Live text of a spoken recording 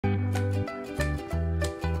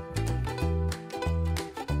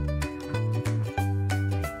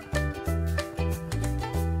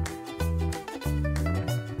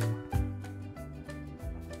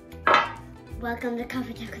Welcome to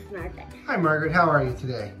Coffee Talk with Margaret. Hi Margaret, how are you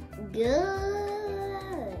today? Good.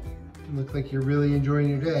 You look like you're really enjoying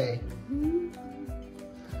your day.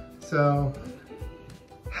 So,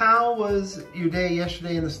 how was your day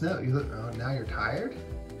yesterday in the snow? You look, oh, now you're tired?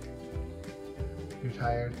 You're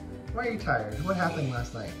tired? Why are you tired? What happened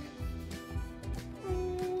last night?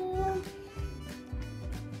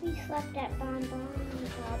 We slept at Bon Bon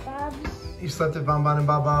and Bob Bob's. You slept at Bon Bon and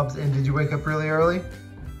Bob Bob's, and did you wake up really early?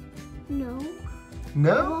 No. I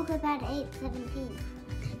No? woke up at 8:17.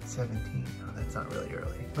 8:17, oh, that's not really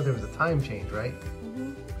early. But there was a time change, right?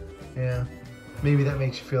 Mm-hmm. Yeah, maybe that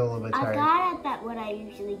makes you feel a little bit tired. I got up at what I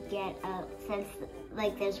usually get up since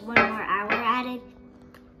like there's one more hour added.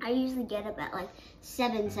 I usually get up at like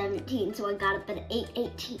 7:17, so I got up at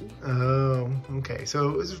 8:18. Oh, okay. So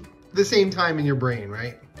it was the same time in your brain,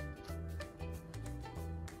 right?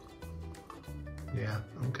 Yeah,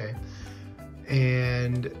 okay.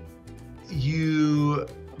 And you,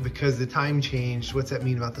 because the time changed, what's that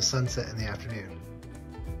mean about the sunset in the afternoon?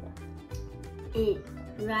 It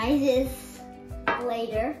rises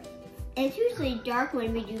later. It's usually dark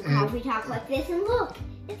when we do coffee talk like this, and look,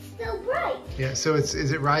 it's still bright. Yeah, so is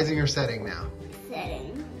it rising or setting now?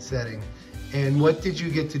 Setting. Setting. And what did you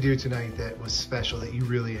get to do tonight that was special, that you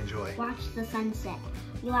really enjoyed? Watch the sunset.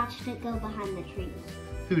 You watched it go behind the trees.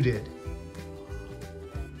 Who did?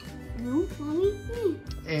 No, Mommy, me.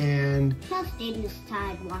 And Cal stayed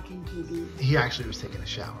inside watching TV. he actually was taking a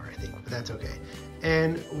shower, I think, but that's okay.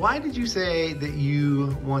 And why did you say that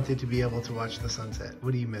you wanted to be able to watch the sunset?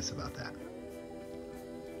 What do you miss about that?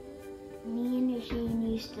 Me and Eugene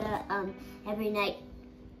used to every night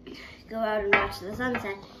go out and watch the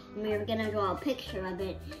sunset, and we were gonna draw a picture of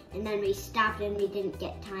it, and then we stopped and we didn't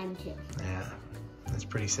get time to. Yeah, that's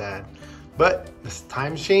pretty sad. But the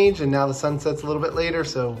time's changed and now the sunset's a little bit later,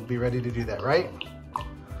 so be ready to do that, right?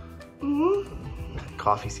 Mm-hmm.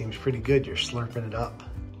 Coffee seems pretty good. You're slurping it up.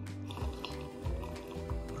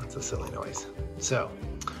 That's a silly noise. So,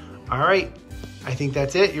 all right. I think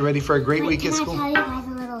that's it. You ready for a great week at school? Can I tell you guys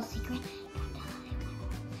a little secret?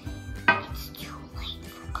 It's too late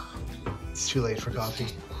for coffee. It's too late for coffee.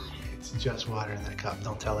 It's just water in that cup.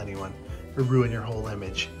 Don't tell anyone or ruin your whole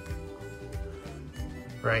image.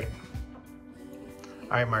 Right?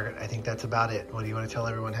 All right, Margaret, I think that's about it. What do you want to tell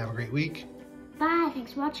everyone? Have a great week. Bye.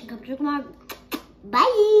 Thanks for watching. Come to tomorrow.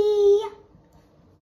 Bye.